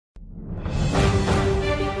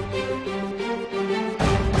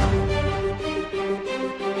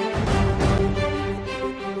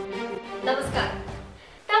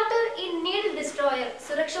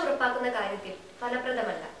ഉറപ്പാക്കുന്ന കാര്യത്തിൽ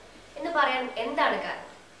ഫലപ്രദമല്ല എന്ന് പറയാൻ എന്താണ് കാരണം?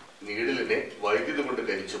 നീഡിലിനെ വൈദ്യുതി കൊണ്ട്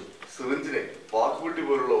കരിച്ചും സിറിഞ്ചിനെ വാക്കുപെട്ടി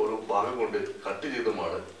പോലുള്ള ഒരു ഭാഗം കൊണ്ട് കട്ട്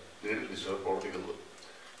ചെയ്തുമാണ് നീഡിൽ ഡിസ്ട്രോയർ പ്രവർത്തിക്കുന്നത്.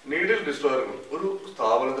 നീഡിൽ ഡിസ്ട്രോയറുകൾ ഒരു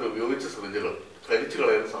സ്ഥാപനത്തിൽ ഉപയോഗിച്ച സിറിഞ്ചുകൾ കരിച്ചു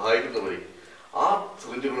കളയാൻ സഹായിക്കുന്ന വഴി ആ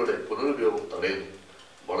സിറിഞ്ചുകളുടെ പുനരുപയോഗം തടയുന്നു.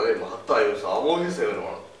 വളരെ മഹത്തായ ഒരു സാമൂഹ്യ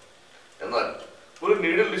സേവനമാണ്. എന്നാൽ ഒരു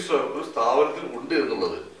നീഡിൽ ഡിസ്ട്രോയർ ഒരു സ്ഥാപനത്തിൽ ഉണ്ട്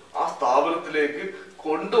എന്നുള്ളത് ആ സ്ഥാപനത്തിലേക്ക്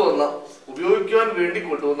ഉപയോഗിക്കാൻ വേണ്ടി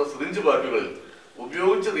കൊണ്ടുവന്ന സിറിഞ്ച് ബാഗുകളിൽ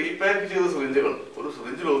ഉപയോഗിച്ച് റീപാക്ക് ചെയ്ത സിറിഞ്ചുകൾ ഒരു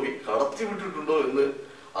സിറിഞ്ച് ലോബി കടത്തിവിട്ടിട്ടുണ്ടോ എന്ന്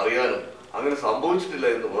അറിയാനും അങ്ങനെ സംഭവിച്ചിട്ടില്ല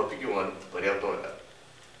എന്ന് ഉറപ്പിക്കുവാനും പര്യാപ്തമല്ല.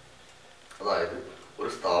 അതായത് ഒരു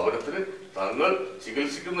സ്ഥാപനത്തിന് തങ്ങൾ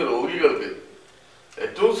ചികിത്സിക്കുന്ന രോഗികൾക്ക്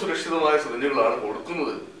ഏറ്റവും സുരക്ഷിതമായ സിറിഞ്ചുകളാണ്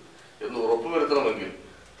കൊടുക്കുന്നത് എന്ന് ഉറപ്പുവരുത്തണമെങ്കിൽ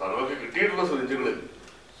തങ്ങൾക്ക് കിട്ടിയിട്ടുള്ള സിറിഞ്ചുകളിൽ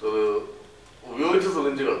ഉപയോഗിച്ച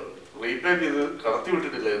സിറിഞ്ചുകൾ റീപാക്ക് ചെയ്ത്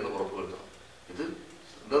കടത്തിവിട്ടിട്ടില്ല എന്ന് ഉറപ്പുവരുത്തണം. ഇത്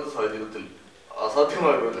ഇന്നത്തെ സാഹചര്യത്തിൽ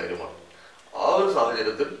അസാധ്യമായ ഒരു കാര്യമാണ്. ആ ഒരു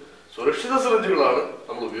സാഹചര്യത്തിൽ സുരക്ഷിത സിറിഞ്ചുകളാണ്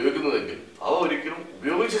നമ്മൾ ഉപയോഗിക്കുന്നതെങ്കിൽ അവ ഒരിക്കലും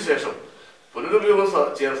ഉപയോഗിച്ച ശേഷം പുനരുപയോഗം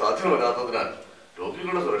ചെയ്യാൻ സാധ്യമല്ലാത്തതിനാൽ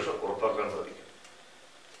രോഗികളുടെ സുരക്ഷ ഉറപ്പാക്കാൻ സാധിക്കും.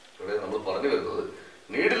 ഇവിടെ നമ്മൾ പറഞ്ഞു വരുന്നത്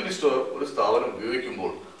നീഡിൽ ഡിസ്ട്രോയർ ഒരു സ്ഥാപനം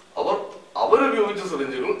ഉപയോഗിക്കുമ്പോൾ അവരുപയോഗിച്ച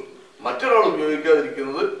സിറിഞ്ചുകൾ മറ്റൊരാൾ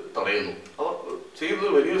ഉപയോഗിക്കാതിരിക്കുന്നത് തടയുന്നു. അവർ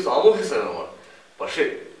ചെയ്യുന്നത് വലിയൊരു സാമൂഹ്യ സേവനമാണ്. പക്ഷേ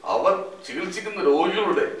അവർ ചികിത്സിക്കുന്ന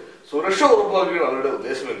രോഗികളുടെ സുരക്ഷ ഉറപ്പാക്കുകയാണ് അവരുടെ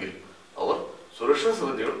ഉദ്ദേശമെങ്കിൽ അവർ സുരക്ഷാ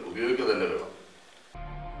സിറിഞ്ചുകൾ ഉപയോഗിക്കുക തന്നെ വേണം.